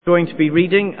Going to be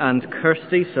reading, and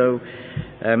Kirsty, so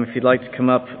if you'd like to come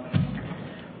up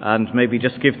and maybe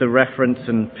just give the reference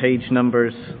and page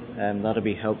numbers, that'll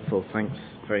be helpful. Thanks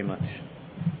very much.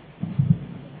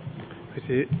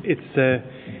 It's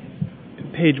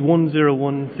page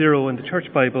 1010 in the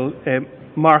Church Bible,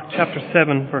 Mark chapter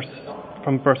 7,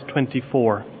 from verse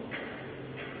 24.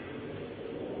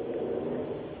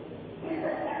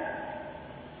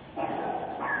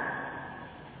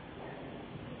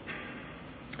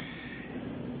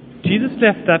 Jesus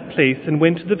left that place and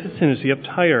went to the vicinity of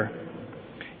Tyre.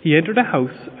 He entered a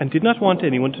house and did not want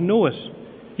anyone to know it,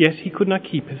 yet he could not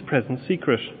keep his presence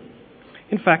secret.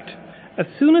 In fact, as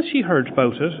soon as she heard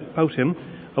about him,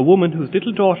 a woman whose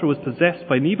little daughter was possessed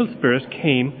by an evil spirit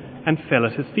came and fell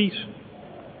at his feet.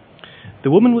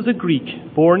 The woman was a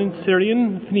Greek, born in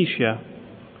Syrian Phoenicia.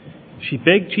 She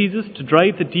begged Jesus to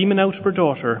drive the demon out of her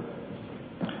daughter.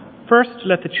 "First,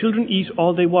 let the children eat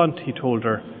all they want," he told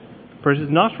her, "for it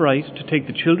is not right to take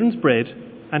the children's bread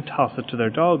and toss it to their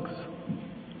dogs."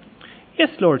 "Yes,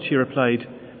 Lord," she replied,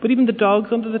 "but even the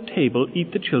dogs under the table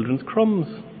eat the children's crumbs."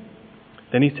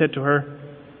 Then he said to her,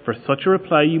 "For such a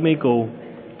reply you may go.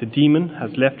 The demon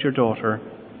has left your daughter."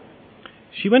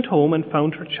 She went home and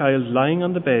found her child lying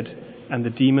on the bed and the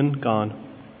demon gone.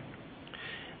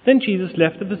 Then Jesus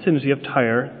left the vicinity of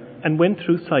Tyre and went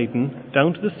through Sidon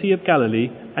down to the Sea of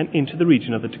Galilee and into the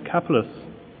region of the Decapolis.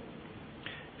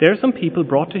 There some people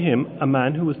brought to him a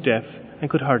man who was deaf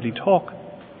and could hardly talk,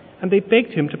 and they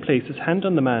begged him to place his hand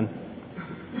on the man.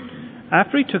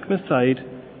 After he took him aside,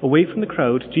 away from the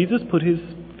crowd, Jesus put his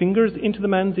fingers into the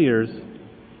man's ears.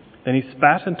 Then he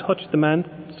spat and touched the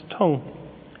man's tongue.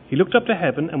 He looked up to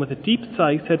heaven and with a deep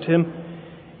sigh said to him,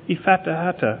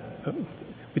 "Ephatahata,"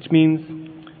 which means,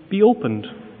 "Be opened."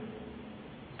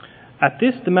 At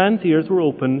this the man's ears were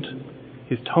opened,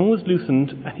 his tongue was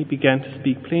loosened, and he began to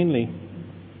speak plainly.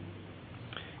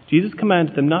 Jesus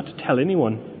commanded them not to tell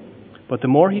anyone, but the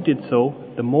more he did so,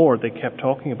 the more they kept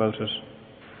talking about it.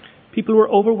 People were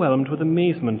overwhelmed with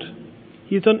amazement.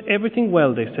 "He has done everything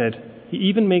well," they said. "He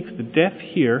even makes the deaf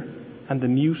hear and the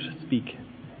mute speak."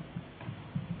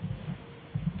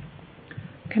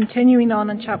 Continuing on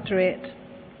in chapter 8.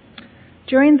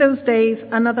 During those days,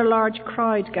 another large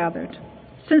crowd gathered.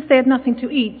 Since they had nothing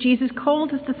to eat, Jesus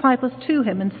called his disciples to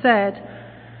him and said,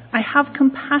 "I have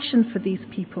compassion for these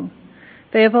people.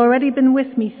 They have already been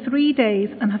with me 3 days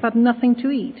and have had nothing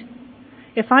to eat.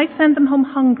 If I send them home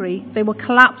hungry, they will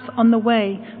collapse on the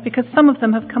way because some of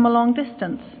them have come a long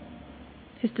distance."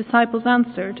 His disciples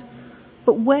answered,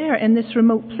 "But where in this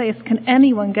remote place can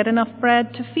anyone get enough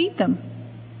bread to feed them?"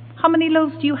 "How many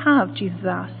loaves do you have?" Jesus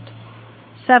asked.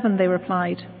 7, they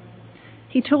replied.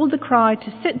 He told the crowd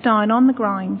to sit down on the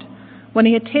ground. When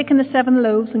he had taken the 7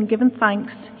 loaves and given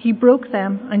thanks, he broke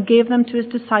them and gave them to his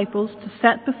disciples to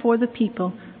set before the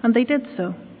people, and they did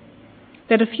so.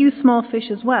 They had a few small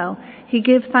fish as well. He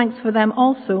gave thanks for them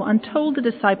also and told the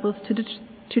disciples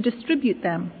to distribute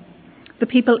them. The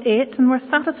people ate and were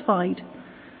satisfied.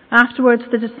 Afterwards,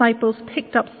 the disciples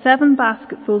picked up 7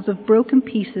 basketfuls of broken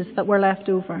pieces that were left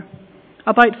over.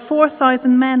 About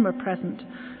 4,000 men were present,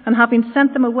 and having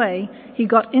sent them away, he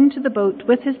got into the boat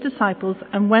with his disciples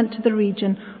and went to the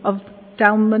region of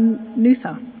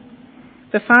Dalmanutha.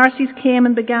 The Pharisees came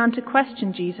and began to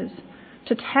question Jesus.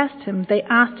 To test him, they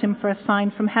asked him for a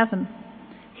sign from heaven.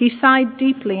 He sighed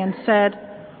deeply and said,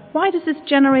 "Why does this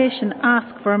generation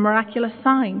ask for a miraculous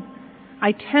sign?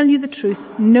 I tell you the truth,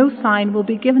 no sign will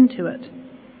be given to it."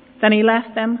 Then he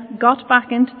left them, got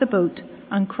back into the boat,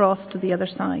 and crossed to the other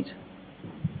side.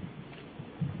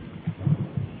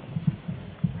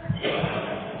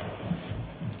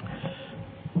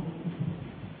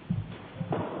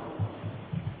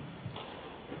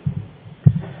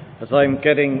 As I'm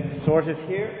getting sorted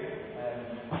here,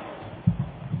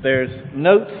 there's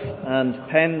notes and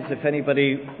pens if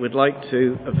anybody would like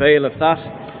to avail of that.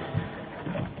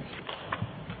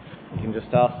 You can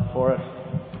just ask for it.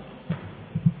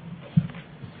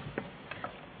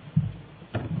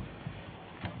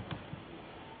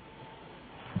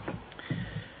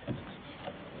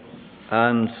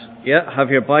 And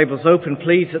have your Bibles open,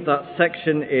 please, at that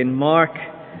section in Mark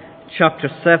chapter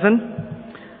 7.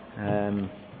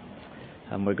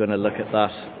 And we're going to look at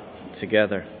that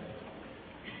together.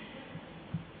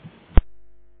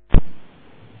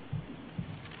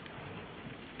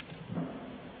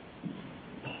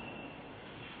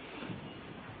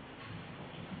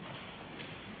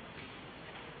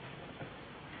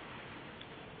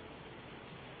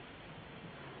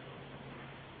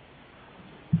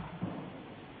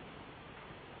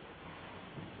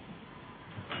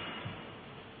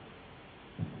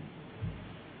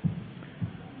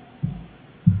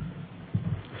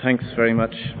 Thanks very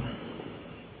much.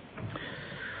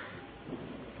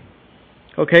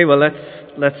 Okay, well,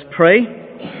 let's pray.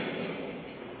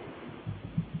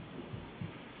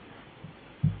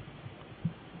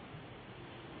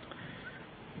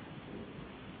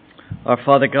 Our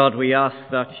Father God, we ask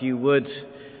that you would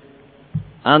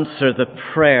answer the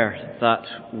prayer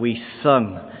that we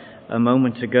sung a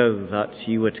moment ago, that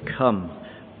you would come.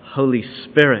 Holy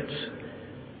Spirit,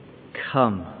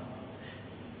 come.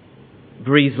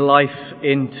 Breathe life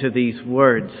into these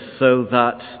words so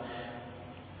that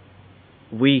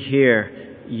we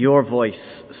hear your voice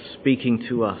speaking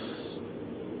to us,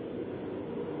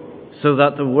 so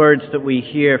that the words that we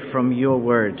hear from your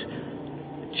word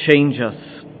change us,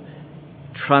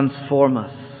 transform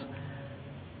us,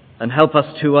 and help us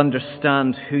to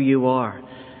understand who you are,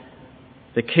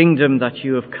 the kingdom that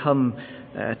you have come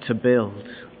to build.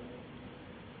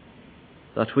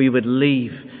 That we would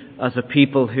leave as a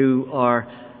people who are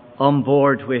on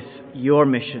board with your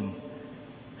mission,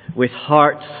 with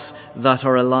hearts that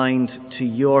are aligned to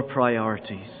your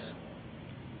priorities.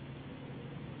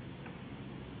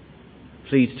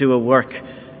 Please do a work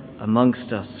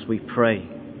amongst us, we pray.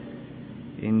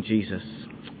 In Jesus.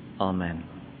 Amen.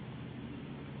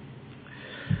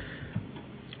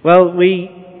 Well,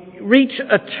 we reach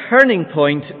a turning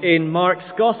point in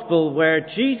Mark's Gospel where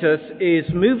Jesus is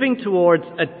moving towards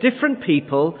a different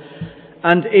people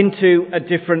and into a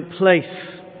different place.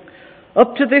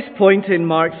 Up to this point in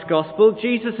Mark's Gospel,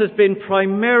 Jesus has been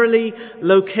primarily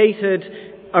located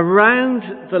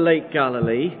around the Lake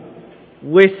Galilee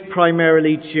with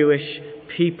primarily Jewish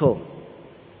people.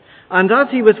 And as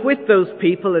he was with those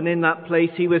people and in that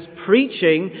place, he was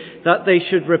preaching that they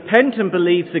should repent and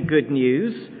believe the good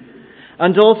news,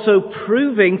 and also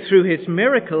proving through his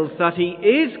miracles that he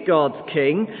is God's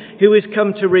King, who has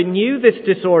come to renew this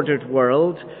disordered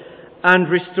world and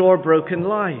restore broken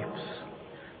lives.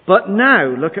 But now,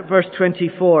 look at verse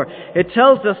 24. It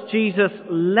tells us Jesus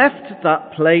left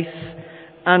that place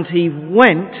and he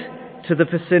went to the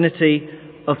vicinity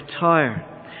of Tyre.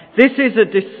 This is a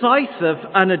decisive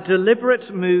and a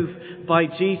deliberate move by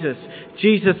Jesus.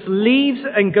 Jesus leaves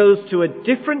and goes to a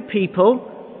different people.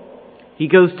 He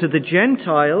goes to the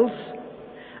Gentiles,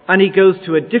 and he goes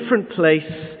to a different place,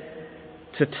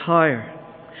 to Tyre.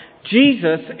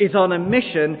 Jesus is on a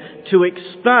mission to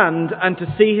expand and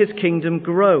to see his kingdom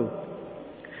grow.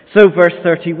 So verse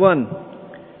 31.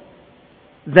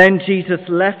 Then Jesus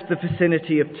left the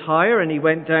vicinity of Tyre, and he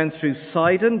went down through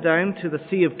Sidon, down to the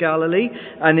Sea of Galilee,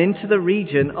 and into the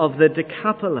region of the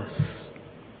Decapolis.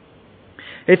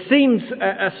 It seems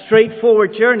a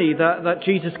straightforward journey that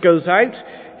Jesus goes out.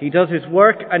 He does his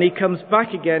work and he comes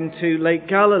back again to Lake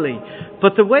Galilee.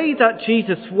 But the way that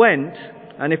Jesus went,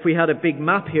 and if we had a big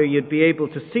map here you'd be able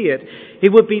to see it,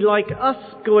 it would be like us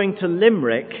going to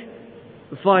Limerick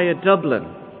via Dublin.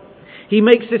 He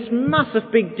makes this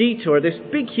massive big detour, this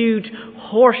big huge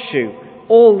horseshoe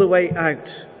all the way out.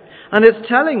 And it's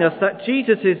telling us that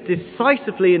Jesus is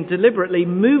decisively and deliberately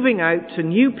moving out to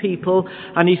new people,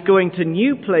 and he's going to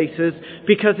new places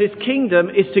because his kingdom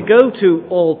is to go to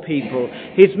all people.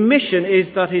 His mission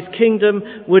is that his kingdom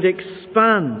would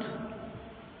expand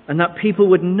and that people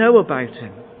would know about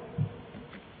him.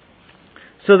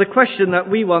 So the question that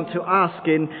we want to ask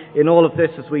in all of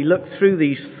this as we look through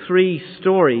these three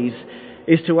stories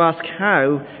is to ask,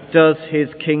 how does his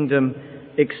kingdom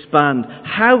expand?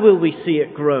 How will we see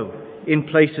it grow in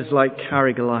places like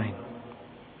Carrigaline?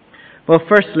 Well,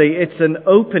 firstly, it's an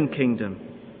open kingdom.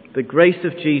 The grace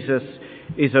of Jesus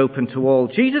is open to all.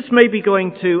 Jesus may be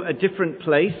going to a different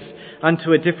place and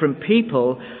to a different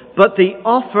people, but the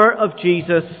offer of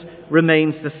Jesus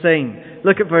remains the same.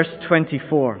 Look at verse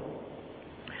 24.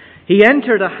 He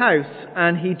entered a house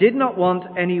and he did not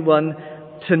want anyone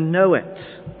to know it,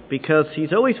 because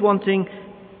he's always wanting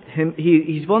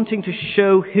he's wanting to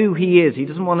show who he is. He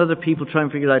doesn't want other people trying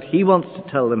to figure it out. He wants to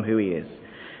tell them who he is.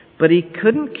 But he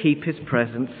couldn't keep his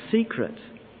presence secret.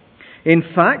 In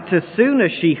fact, as soon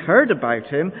as she heard about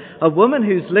him, a woman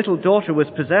whose little daughter was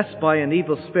possessed by an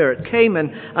evil spirit came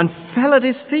and fell at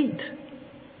his feet.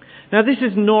 Now, this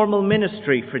is normal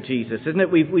ministry for Jesus, isn't it?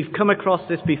 We've come across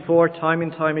this before, time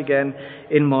and time again,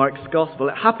 in Mark's Gospel.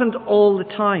 It happened all the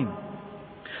time.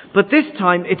 But this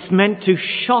time, it's meant to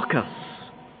shock us.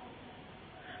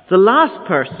 The last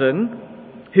person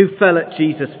who fell at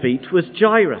Jesus' feet was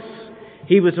Jairus.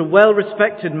 He was a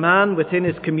well-respected man within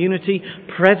his community,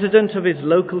 president of his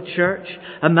local church,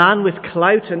 a man with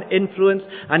clout and influence,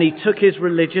 and he took his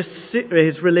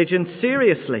religion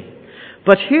seriously.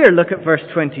 But here, look at verse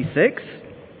 26.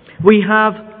 We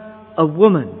have a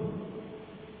woman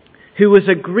who was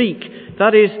a Greek.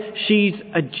 That is, she's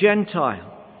a Gentile.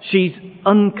 She's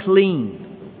unclean.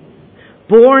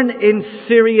 Born in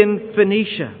Syrian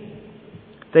Phoenicia.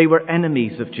 They were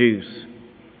enemies of Jews.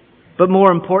 But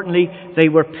more importantly, they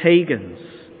were pagans.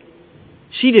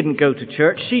 She didn't go to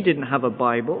church. She didn't have a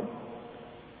Bible.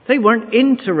 They weren't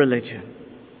into religion.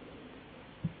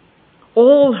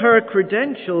 All her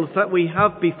credentials that we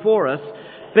have before us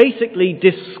basically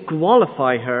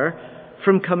disqualify her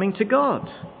from coming to God.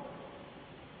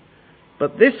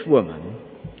 But this woman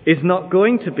is not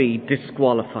going to be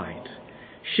disqualified.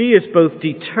 She is both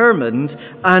determined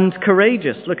and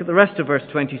courageous. Look at the rest of verse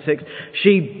 26.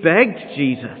 She begged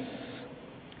Jesus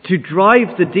to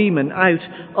drive the demon out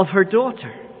of her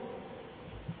daughter.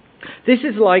 This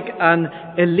is like an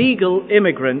illegal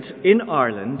immigrant in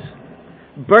Ireland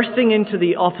bursting into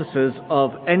the offices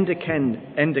of Enda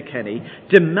Kenny,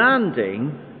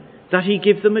 demanding that he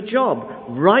give them a job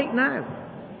right now.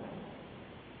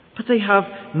 But they have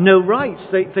no rights.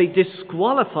 They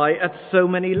disqualify at so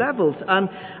many levels. And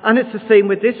it's the same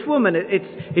with this woman.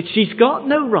 She's got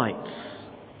no rights.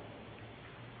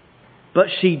 But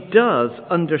she does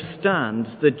understand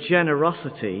the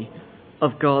generosity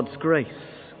of God's grace.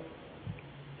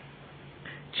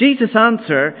 Jesus'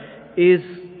 answer is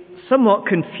somewhat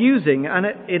confusing, and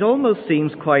it almost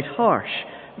seems quite harsh.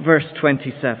 Verse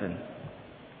 27.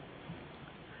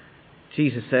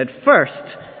 Jesus said,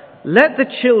 "First, let the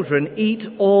children eat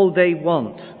all they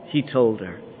want," he told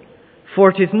her, "for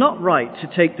it is not right to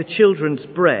take the children's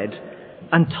bread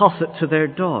and toss it to their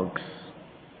dogs."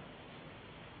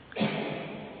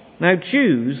 Now,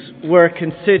 Jews were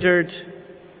considered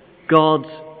God's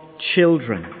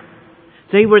children.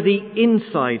 They were the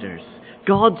insiders,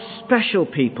 God's special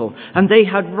people, and they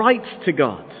had rights to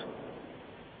God.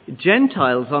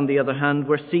 Gentiles, on the other hand,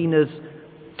 were seen as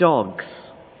dogs,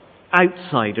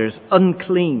 outsiders,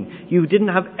 unclean. You didn't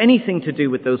have anything to do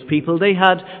with those people. They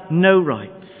had no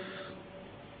rights.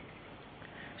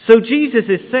 So Jesus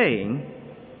is saying,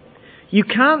 you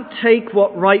can't take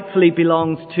what rightfully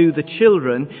belongs to the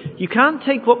children, you can't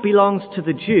take what belongs to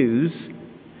the Jews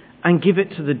and give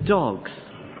it to the dogs,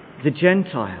 the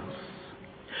Gentiles.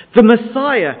 The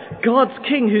Messiah, God's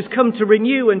King, who's come to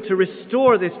renew and to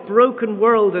restore this broken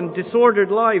world and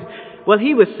disordered lives, well,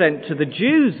 he was sent to the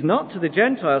Jews, not to the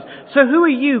Gentiles. So who are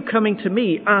you coming to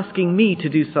me, asking me to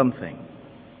do something?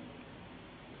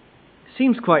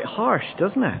 Seems quite harsh,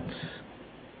 doesn't it?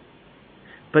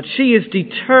 But she is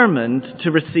determined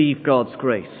to receive God's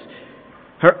grace.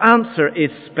 Her answer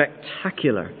is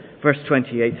spectacular. Verse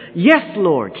 28, "Yes,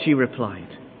 Lord," she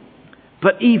replied,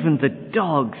 "but even the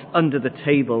dogs under the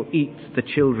table eat the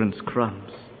children's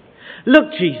crumbs."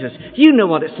 Look, Jesus, you know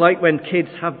what it's like when kids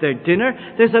have their dinner.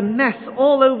 There's a mess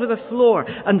all over the floor,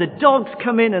 and the dogs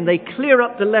come in and they clear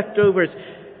up the leftovers.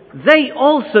 They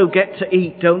also get to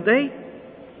eat, don't they?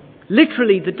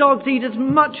 Literally, the dogs eat as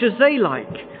much as they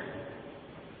like.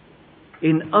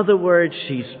 In other words,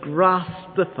 she's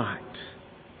grasped the fact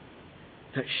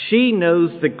that she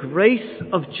knows the grace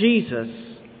of Jesus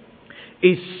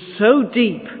is so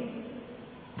deep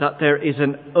that there is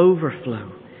an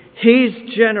overflow. His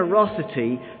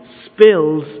generosity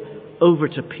spills over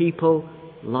to people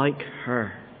like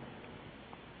her.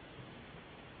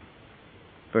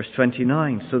 Verse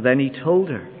 29, so then he told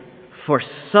her, "For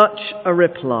such a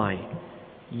reply,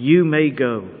 you may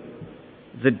go.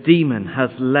 The demon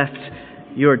has left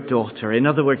your daughter." In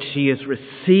other words, she has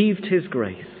received his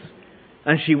grace.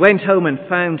 And she went home and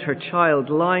found her child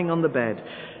lying on the bed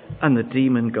and the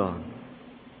demon gone.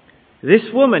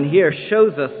 This woman here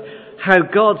shows us how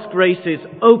God's grace is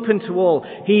open to all.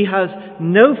 He has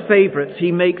no favorites.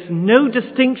 He makes no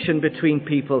distinction between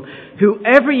people.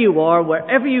 Whoever you are,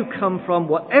 wherever you come from,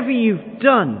 whatever you've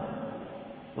done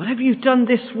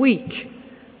this week,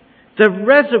 the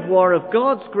reservoir of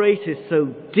God's grace is so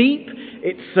deep,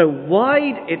 it's so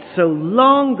wide, it's so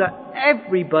long that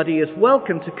everybody is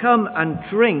welcome to come and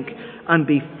drink and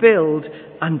be filled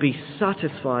and be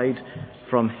satisfied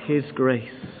from His grace.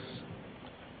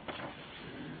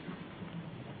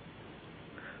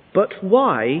 But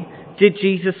why did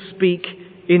Jesus speak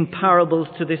in parables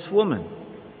to this woman?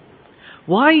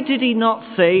 Why did he not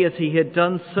say, as he had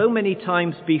done so many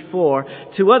times before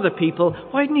to other people,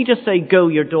 why didn't he just say, "Go,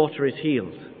 your daughter is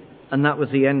healed"? And that was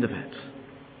the end of it.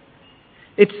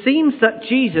 It seems that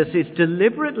Jesus is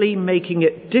deliberately making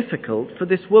it difficult for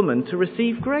this woman to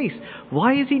receive grace.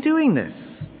 Why is he doing this?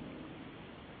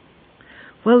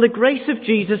 Well, the grace of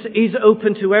Jesus is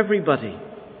open to everybody.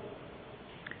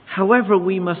 However,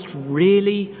 we must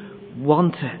really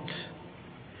want it.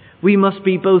 We must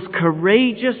be both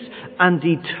courageous and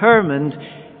determined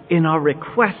in our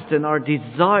request and our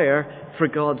desire for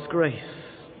God's grace.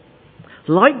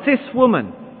 Like this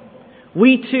woman,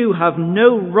 We too have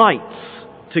no rights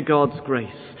to God's grace.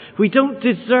 We don't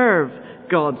deserve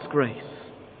God's grace.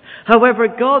 However,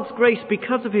 God's grace,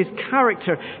 because of his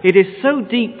character, it is so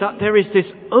deep that there is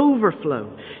this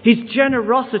overflow. His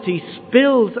generosity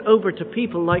spills over to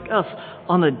people like us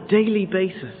on a daily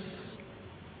basis.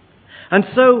 And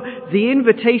so the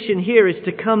invitation here is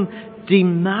to come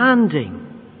demanding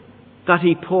that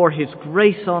he pour his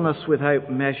grace on us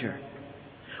without measure.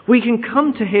 We can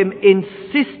come to him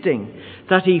insisting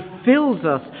that he fills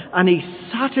us and he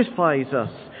satisfies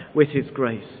us with his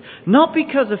grace. Not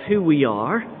because of who we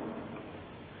are,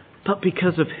 but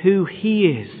because of who he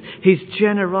is, his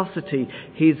generosity,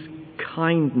 his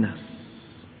kindness.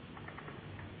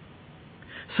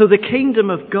 So the kingdom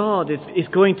of God is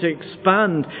going to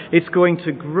expand, it's going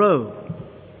to grow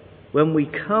when we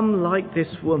come like this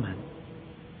woman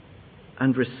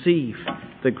and receive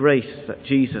the grace that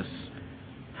Jesus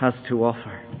has to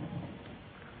offer.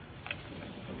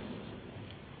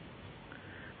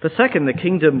 But second, the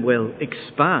kingdom will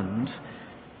expand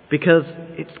because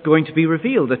it's going to be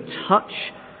revealed. A touch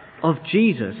of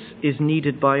Jesus is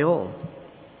needed by all.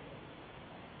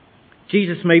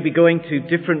 Jesus may be going to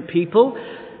different people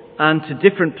and to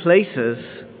different places,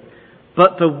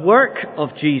 but the work of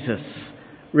Jesus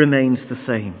remains the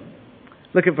same.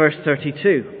 Look at verse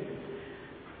 32.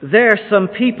 There some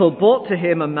people brought to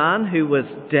him a man who was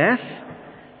deaf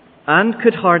and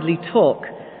could hardly talk,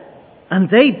 and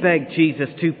they begged Jesus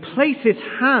to place his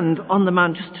hand on the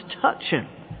man, just to touch him,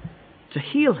 to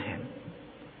heal him.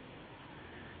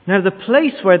 Now, the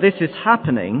place where this is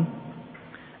happening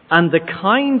and the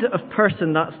kind of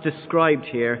person that's described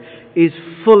here is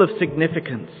full of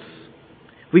significance.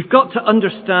 We've got to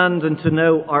understand and to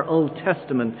know our Old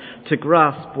Testament to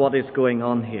grasp what is going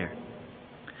on here.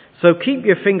 So keep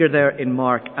your finger there in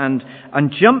Mark and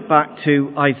jump back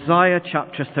to Isaiah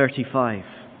chapter 35.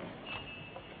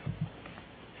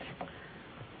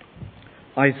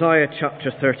 Isaiah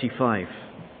chapter 35.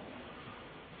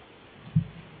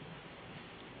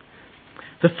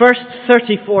 The first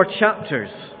 34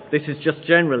 chapters, this is just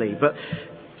generally, but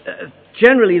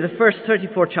generally the first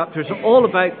 34 chapters are all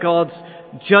about God's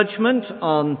judgment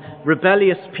on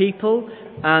rebellious people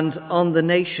and on the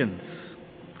nations.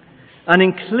 And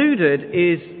included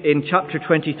is, in chapter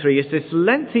 23, is this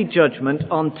lengthy judgment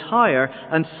on Tyre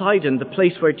and Sidon, the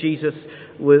place where Jesus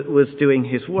was doing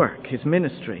his work, his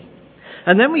ministry.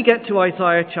 And then we get to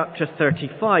Isaiah chapter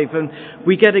 35, and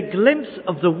we get a glimpse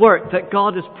of the work that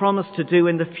God has promised to do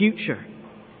in the future.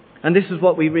 And this is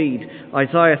what we read,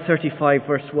 Isaiah 35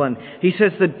 verse 1. He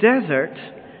says, "The desert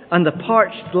and the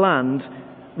parched land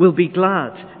will be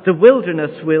glad. The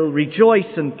wilderness will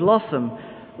rejoice and blossom.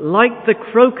 Like the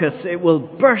crocus, it will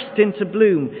burst into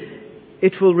bloom.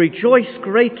 It will rejoice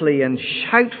greatly and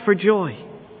shout for joy."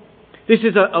 This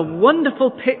is a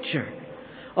wonderful picture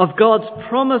of God's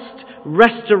promised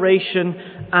restoration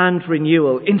and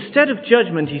renewal. Instead of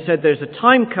judgment, he said there's a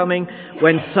time coming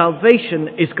when salvation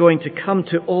is going to come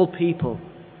to all people.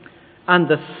 And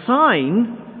the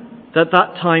sign that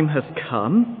that time has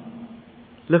come,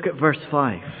 look at verse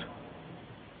 5.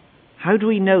 How do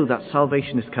we know that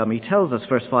salvation has come? He tells us,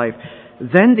 verse 5,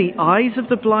 "Then the eyes of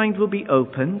the blind will be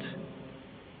opened,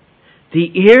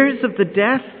 the ears of the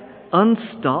deaf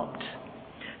unstopped,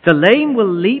 the lame will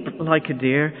leap like a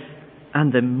deer,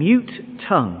 and the mute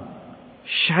tongue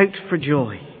shout for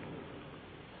joy."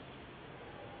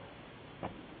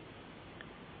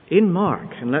 In Mark,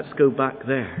 and let's go back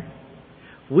there,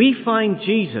 we find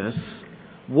Jesus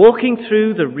walking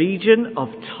through the region of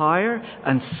Tyre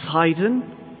and Sidon.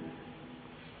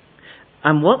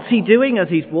 And what's he doing as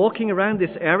he's walking around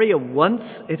this area? Once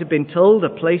it had been told a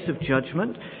place of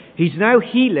judgment, he's now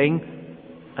healing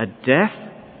a deaf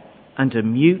and a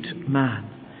mute man.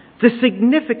 The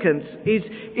significance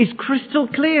is crystal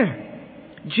clear.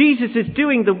 Jesus is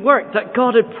doing the work that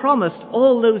God had promised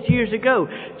all those years ago.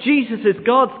 Jesus is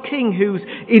God's King who's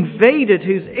invaded,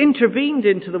 who's intervened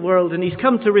into the world, and he's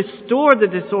come to restore the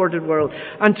disordered world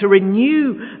and to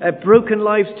renew broken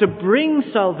lives, to bring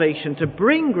salvation, to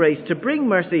bring grace, to bring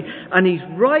mercy, and he's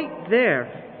right there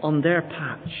on their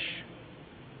patch.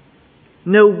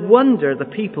 No wonder the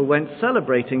people went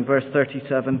celebrating, verse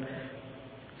 37.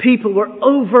 People were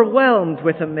overwhelmed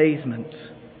with amazement.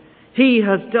 "He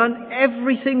has done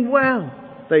everything well,"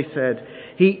 they said.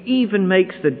 "He even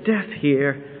makes the deaf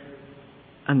hear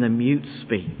and the mute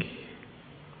speak."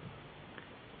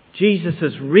 Jesus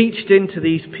has reached into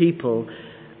these people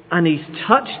and he's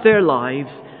touched their lives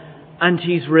and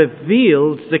he's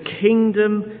revealed the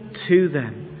kingdom to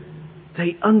them.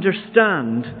 They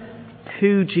understand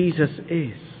who Jesus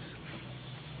is.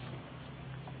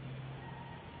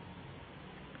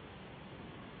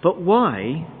 But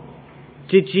why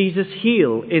did Jesus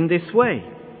heal in this way?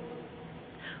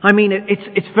 I mean,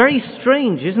 it's very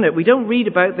strange, isn't it? We don't read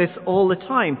about this all the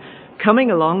time.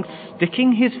 Coming along,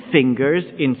 sticking his fingers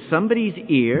in somebody's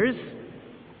ears,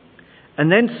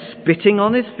 and then spitting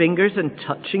on his fingers and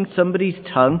touching somebody's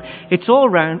tongue. It's all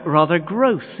round rather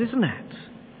gross, isn't it?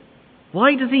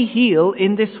 Why does he heal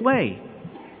in this way?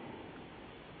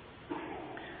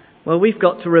 Well, we've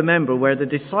got to remember where the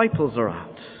disciples are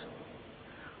at.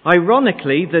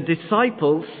 Ironically, the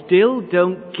disciples still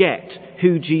don't get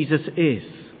who Jesus is.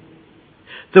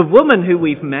 The woman who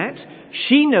we've met,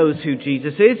 she knows who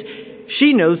Jesus is.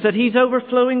 She knows that he's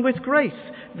overflowing with grace.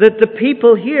 That the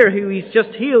people here who he's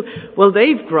just healed, well,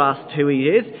 they've grasped who he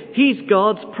is. He's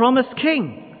God's promised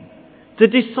king. The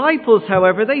disciples,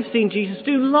 however, they've seen Jesus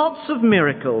do lots of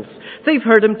miracles. They've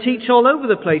heard him teach all over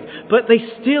the place, but they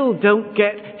still don't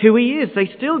get who he is.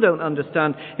 They still don't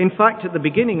understand. In fact, at the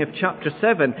beginning of chapter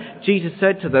 7, Jesus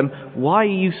said to them, "Why are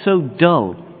you so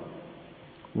dull?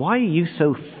 Why are you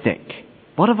so thick?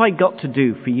 What have I got to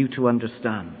do for you to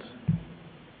understand?"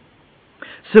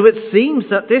 So it seems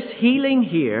that this healing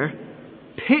here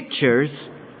pictures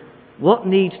what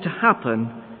needs to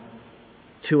happen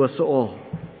to us all.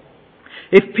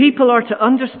 If people are to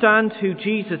understand who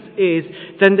Jesus is,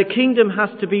 then the kingdom has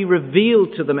to be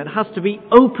revealed to them. It has to be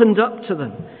opened up to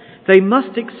them. They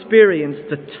must experience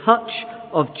the touch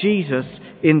of Jesus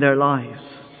in their lives.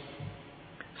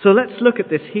 So let's look at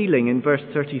this healing in verse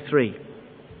 33.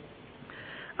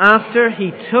 After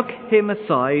he took him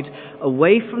aside,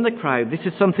 away from the crowd, this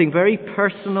is something very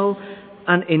personal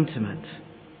and intimate.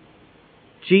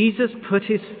 Jesus put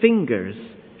his fingers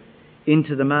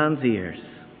into the man's ears.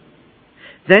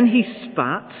 Then he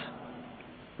spat,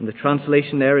 and the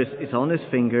translation there is on his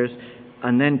fingers,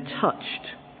 and then touched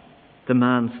the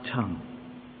man's tongue.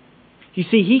 You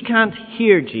see, he can't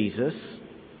hear Jesus.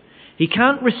 He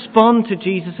can't respond to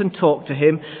Jesus and talk to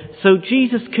him, so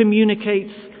Jesus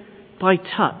communicates by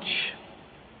touch.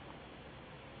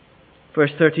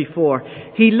 Verse 34,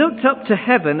 he looked up to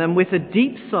heaven and with a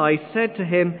deep sigh said to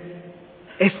him,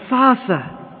 "Ephphatha,"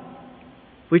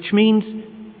 which means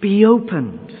be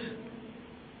opened.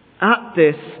 At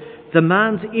this, the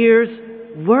man's ears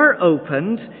were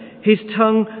opened, his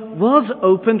tongue was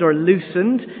opened or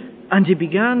loosened, and he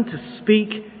began to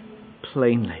speak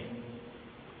plainly.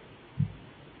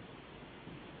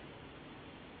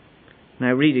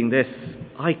 Now, reading this,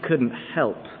 I couldn't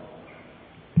help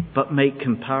but make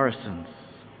comparisons.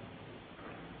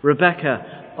 Rebecca,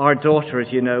 our daughter,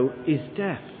 as you know, is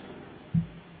deaf.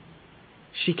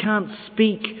 She can't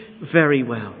speak very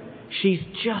well. She's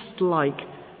just like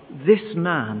this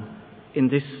man in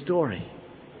this story.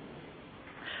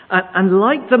 And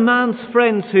like the man's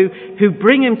friends who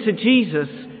bring him to Jesus,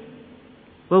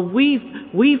 well,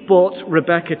 we've brought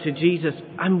Rebecca to Jesus,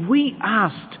 and we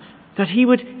asked that he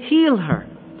would heal her,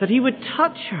 that he would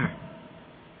touch her.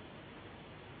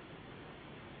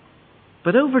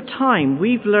 But over time,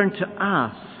 we've learned to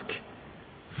ask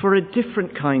for a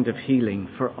different kind of healing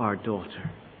for our daughter.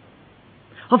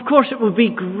 Of course, it would be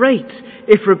great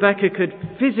if Rebecca could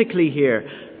physically hear,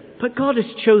 but God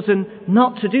has chosen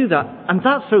not to do that. And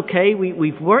that's okay.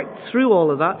 We've worked through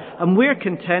all of that, and we're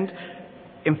content.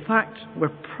 In fact, we're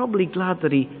probably glad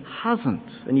that he hasn't,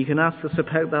 and you can ask us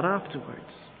about that afterwards.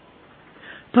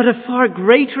 But of far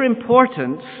greater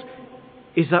importance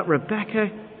is that Rebecca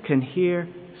can hear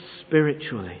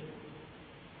spiritually.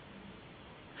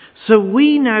 So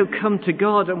we now come to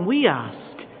God and we ask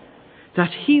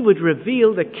that he would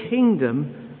reveal the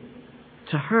kingdom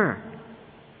to her.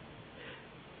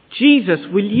 Jesus,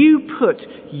 will you put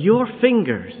your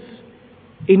fingers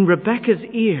in Rebecca's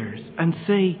ears and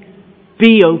say,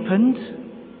 "Be opened,"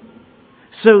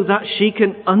 so that she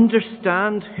can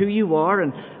understand who you are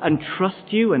and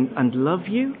trust you and love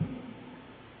you?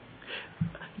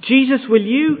 Jesus, will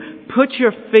you put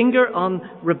your finger on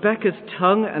Rebecca's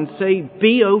tongue and say,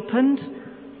 "Be opened,"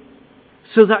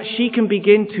 so that she can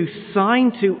begin to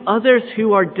sign to others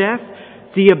who are deaf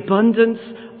the abundance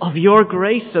of your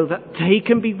grace so that they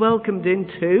can be welcomed in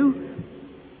too?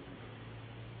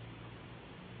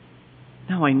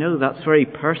 Now, I know that's very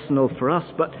personal for us,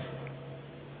 but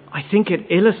I think it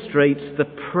illustrates the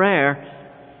prayer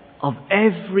of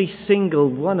every single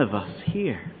one of us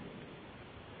here.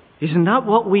 Isn't that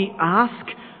what we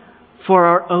ask for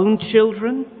our own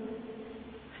children?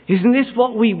 Isn't this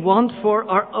what we want for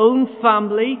our own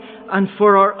family and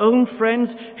for our own friends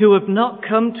who have not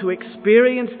come to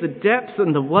experience the depth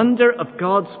and the wonder of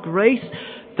God's grace?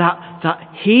 That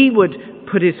he would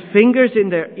put his fingers in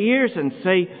their ears and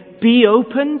say, "Be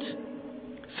opened,"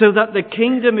 so that the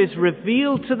kingdom is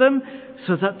revealed to them,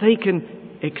 so that they can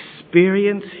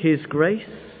experience His grace?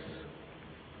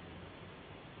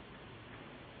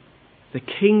 The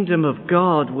kingdom of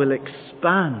God will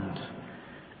expand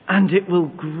and it will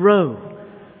grow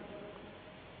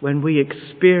when we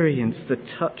experience the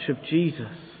touch of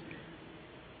Jesus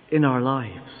in our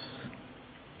lives.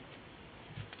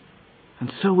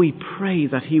 And so we pray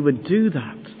that He would do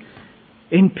that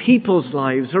in people's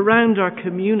lives around our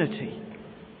community.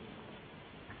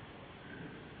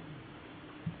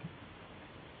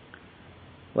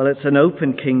 Well, it's an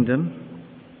open kingdom.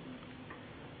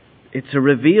 It's a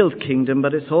revealed kingdom,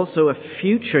 but it's also a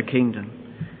future kingdom.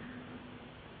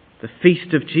 The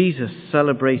feast of Jesus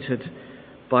celebrated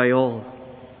by all.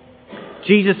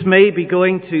 Jesus may be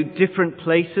going to different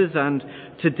places and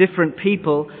to different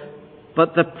people,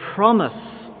 but the promise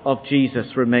of Jesus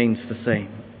remains the same.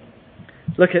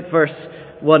 Look at verse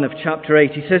 1 of chapter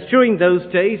 8. He says, during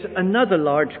those days another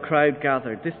large crowd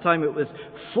gathered. This time it was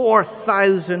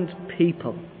 4,000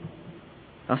 people.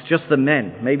 That's just the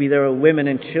men. Maybe there were women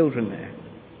and children there.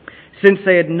 Since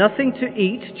they had nothing to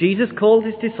eat, Jesus called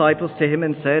His disciples to Him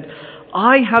and said,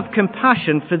 I have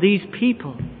compassion for these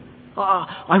people.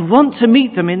 I want to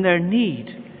meet them in their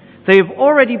need. They have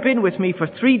already been with me for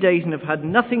 3 days and have had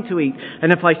nothing to eat.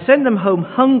 And if I send them home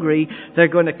hungry, they're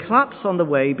going to collapse on the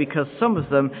way because some of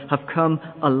them have come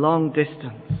a long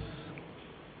distance.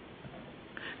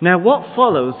 Now, what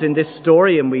follows in this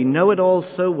story, and we know it all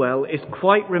so well, is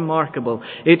quite remarkable.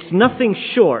 It's nothing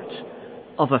short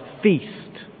of a feast.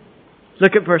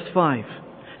 Look at verse 5.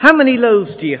 How many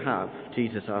loaves do you have?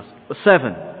 Jesus asked.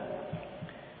 7.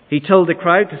 He told the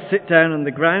crowd to sit down on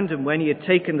the ground, and when He had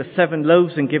taken the 7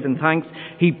 loaves and given thanks,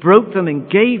 He broke them and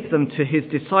gave them to His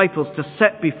disciples to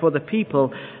set before the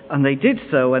people, and they did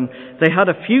so. And they had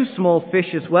a few small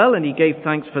fish as well, and He gave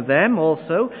thanks for them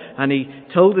also, and He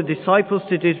told the disciples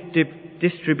to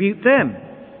distribute them.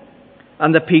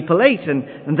 And the people ate,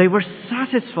 and they were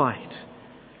satisfied.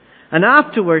 And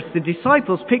afterwards the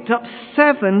disciples picked up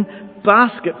 7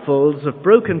 basketfuls of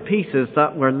broken pieces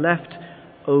that were left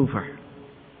over.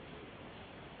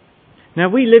 Now,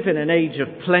 we live in an age of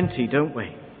plenty, don't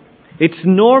we? It's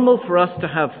normal for us to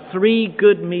have 3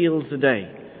 good meals a day.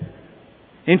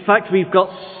 In fact, we've got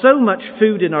so much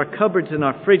food in our cupboards and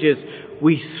our fridges,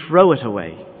 we throw it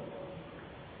away.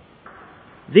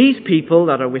 These people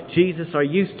that are with Jesus are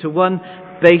used to one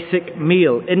basic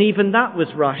meal, and even that was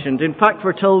rationed. In fact,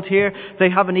 we're told here they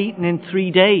haven't eaten in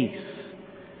 3 days.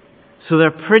 So they're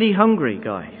pretty hungry,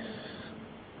 guys.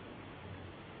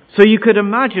 So you could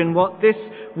imagine what this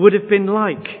would have been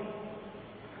like.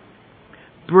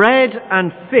 Bread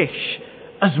and fish,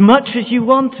 as much as you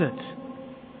wanted.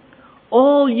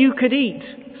 All you could eat,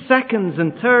 seconds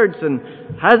and thirds, and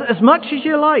as much as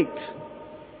you liked.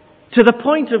 To the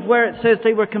point of where it says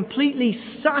they were completely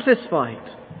satisfied.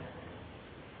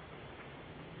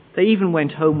 They even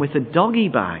went home with a doggy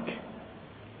bag.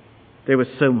 There was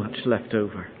so much left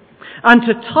over. And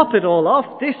to top it all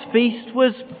off, this feast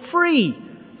was free,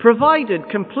 provided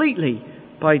completely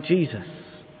by Jesus.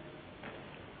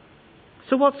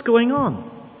 So what's going on?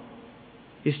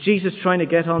 Is Jesus trying to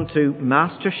get onto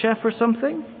MasterChef or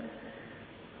something?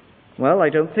 Well, I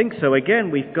don't think so.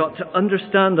 Again, we've got to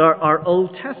understand our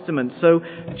Old Testament. So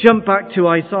jump back to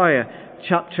Isaiah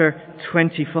chapter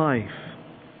 25.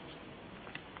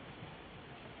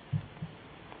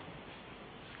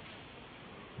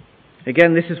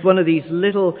 Again, this is one of these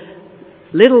little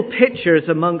pictures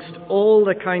amongst all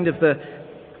the kind of the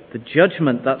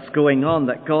judgment that's going on,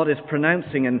 that God is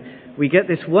pronouncing. And we get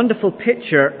this wonderful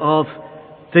picture of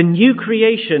the new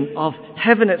creation of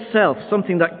heaven itself,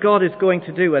 something that God is going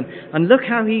to do. And look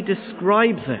how He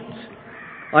describes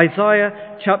it.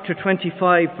 Isaiah chapter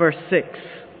 25, verse 6.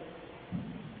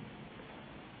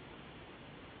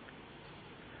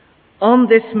 On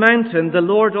this mountain the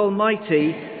Lord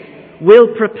Almighty will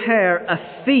prepare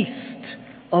a feast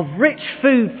of rich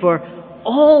food for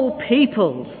all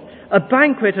peoples, a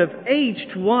banquet of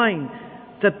aged wine,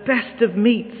 the best of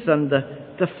meats and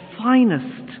the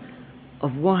finest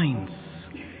of wines.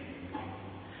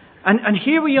 And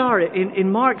here we are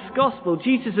in Mark's Gospel.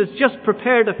 Jesus has just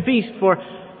prepared a feast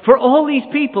for all these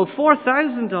people,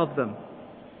 4,000 of them.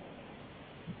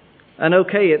 And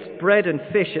okay, it's bread and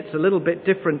fish. It's a little bit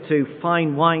different to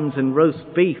fine wines and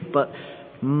roast beef, but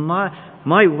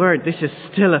my word, this is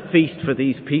still a feast for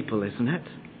these people, isn't it?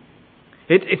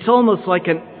 It's almost like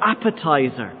an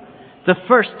appetizer, the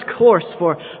first course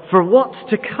for what's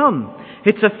to come.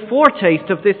 It's a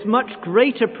foretaste of this much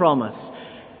greater promise,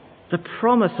 the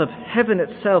promise of heaven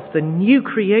itself, the new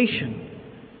creation,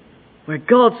 where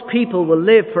God's people will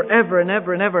live forever and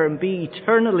ever and ever and be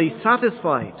eternally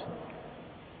satisfied.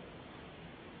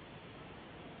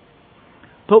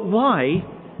 But why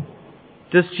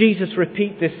does Jesus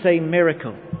repeat this same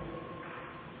miracle?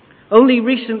 Only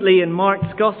recently in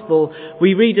Mark's Gospel,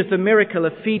 we read of the miracle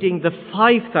of feeding the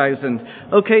 5,000.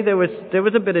 Okay, there was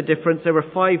a bit of difference. There were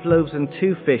 5 loaves and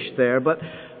 2 fish there, but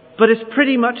it's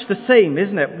pretty much the same,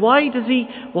 isn't it? Why does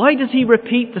he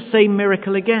repeat the same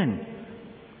miracle again?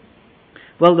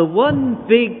 Well, the one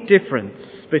big difference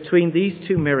between these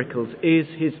 2 miracles is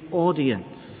his audience.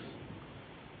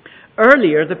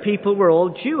 Earlier, the people were all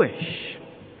Jewish.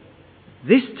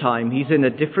 This time, he's in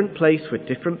a different place with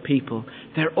different people.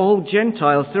 They're all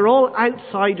Gentiles. They're all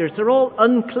outsiders. They're all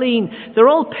unclean. They're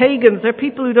all pagans. They're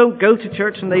people who don't go to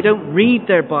church and they don't read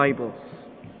their Bibles.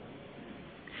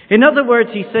 In other words,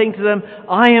 he's saying to them,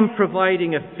 I am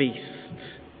providing a feast.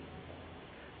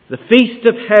 The feast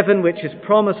of heaven, which is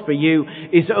promised for you,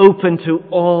 is open to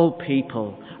all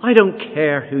people. I don't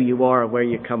care who you are or where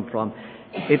you come from.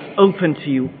 It's open to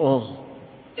you all.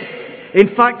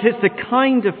 In fact, it's the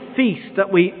kind of feast that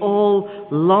we all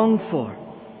long for.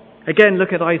 Again,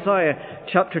 look at Isaiah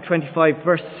chapter 25,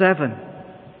 verse 7.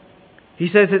 He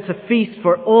says it's a feast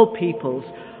for all peoples.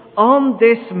 On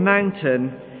this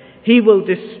mountain, he will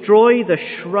destroy the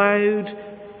shroud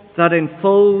that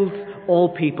enfolds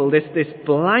all people. This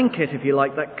blanket, if you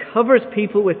like, that covers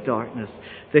people with darkness.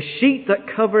 The sheet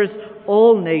that covers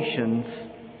all nations.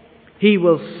 He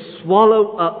will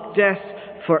swallow up death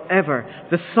forever.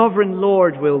 The sovereign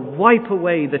Lord will wipe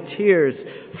away the tears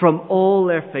from all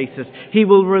their faces. He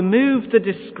will remove the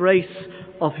disgrace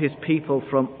of his people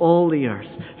from all the earth.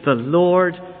 The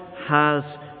Lord has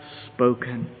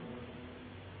spoken.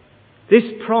 This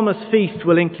promised feast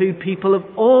will include people of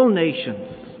all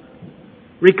nations,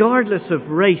 regardless of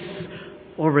race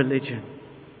or religion.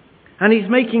 And he's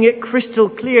making it crystal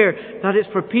clear that it's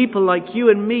for people like you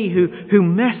and me who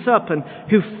mess up and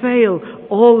who fail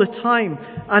all the time.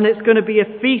 And it's going to be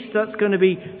a feast that's going to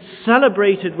be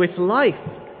celebrated with life.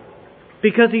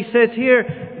 Because he says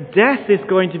here, death is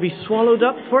going to be swallowed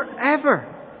up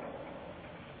forever.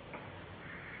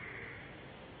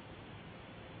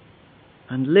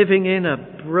 And living in a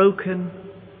broken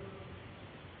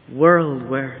world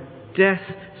where death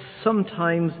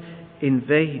sometimes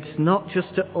invades, not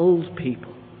just to old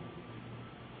people,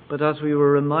 but as we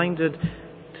were reminded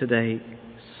today,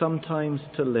 sometimes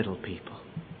to little people.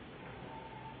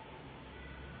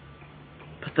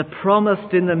 But the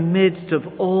promised in the midst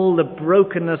of all the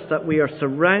brokenness that we are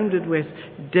surrounded with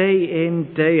day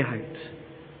in, day out,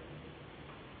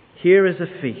 here is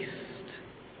a feast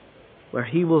where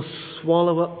he will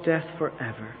swallow up death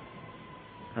forever,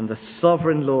 and the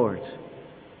sovereign Lord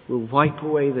will wipe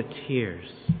away the tears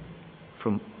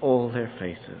from all their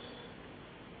faces.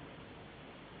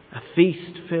 A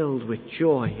feast filled with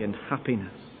joy and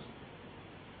happiness,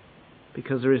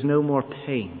 because there is no more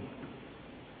pain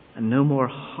and no more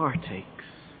heartaches.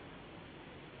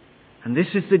 And this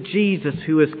is the Jesus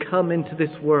who has come into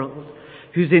this world,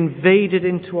 who's invaded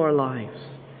into our lives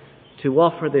to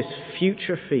offer this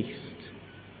future feast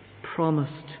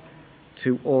promised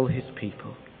to all his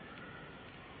people.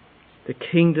 The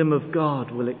kingdom of God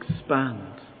will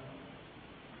expand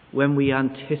when we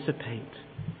anticipate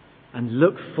and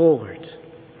look forward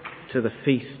to the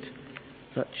feast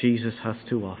that Jesus has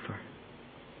to offer.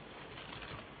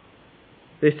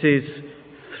 This is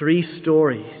 3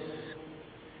 stories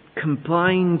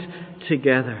combined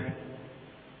together,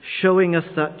 showing us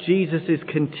that Jesus is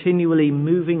continually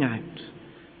moving out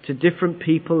to different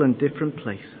people and different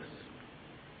places.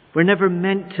 We're never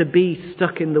meant to be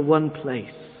stuck in the one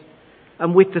place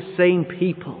and with the same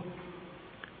people.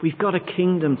 We've got a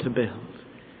kingdom to build.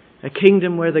 A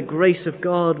kingdom where the grace of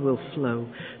God will flow.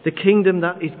 The kingdom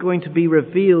that is going to be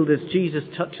revealed as Jesus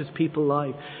touches people's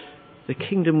lives. The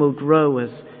kingdom will grow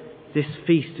as this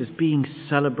feast is being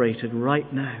celebrated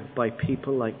right now by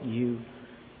people like you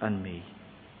and me.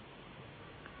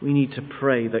 We need to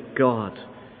pray that God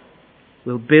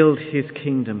will build his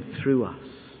kingdom through us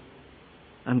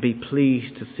and be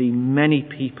pleased to see many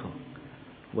people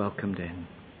welcomed in.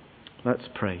 Let's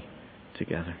pray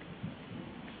together.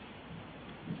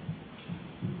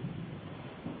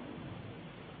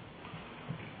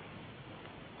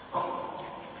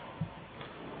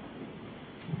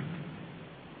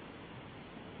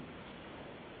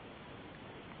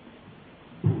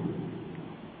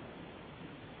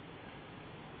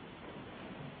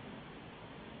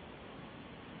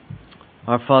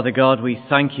 Our Father God, we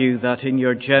thank you that in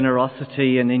your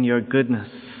generosity and in your goodness,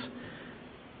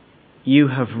 you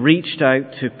have reached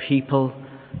out to people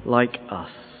like us.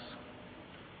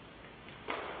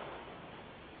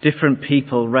 Different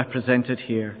people represented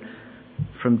here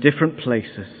from different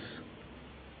places.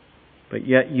 but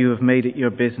yet you have made it your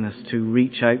business to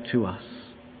reach out to us,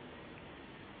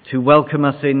 to welcome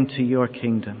us into your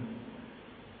kingdom,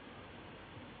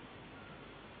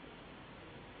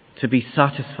 to be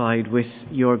satisfied with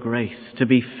your grace, to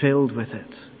be filled with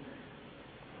it.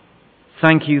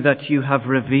 Thank you that you have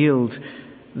revealed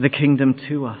the kingdom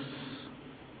to us,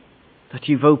 that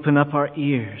you've opened up our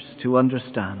ears to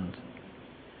understand.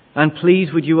 And please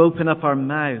would you open up our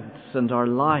mouths and our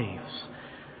lives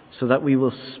so that we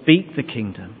will speak the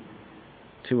kingdom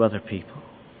to other people.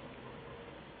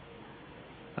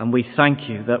 And we thank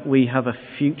you that we have a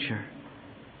future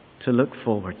to look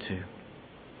forward to,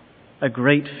 a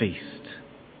great feast.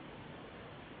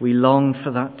 We long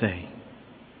for that day.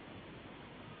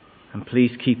 And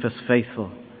please keep us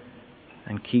faithful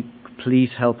and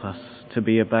please help us to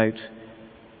be about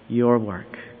your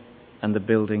work and the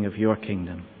building of your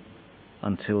kingdom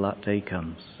until that day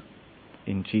comes.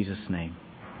 In Jesus' name,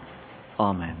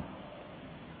 amen.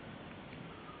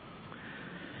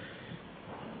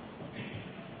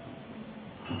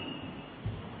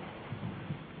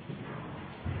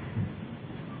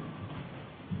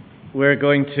 We're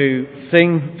going to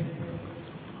sing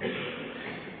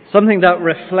something that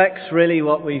reflects really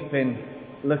what we've been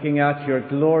looking at. Your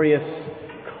glorious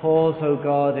cause, O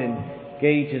God,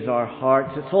 engages our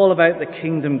hearts. It's all about the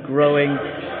kingdom growing,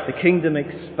 the kingdom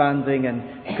expanding,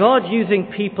 and God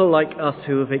using people like us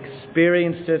who have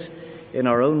experienced it in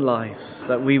our own lives,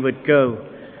 that we would go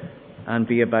and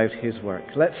be about his work.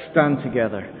 Let's stand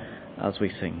together as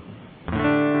we sing.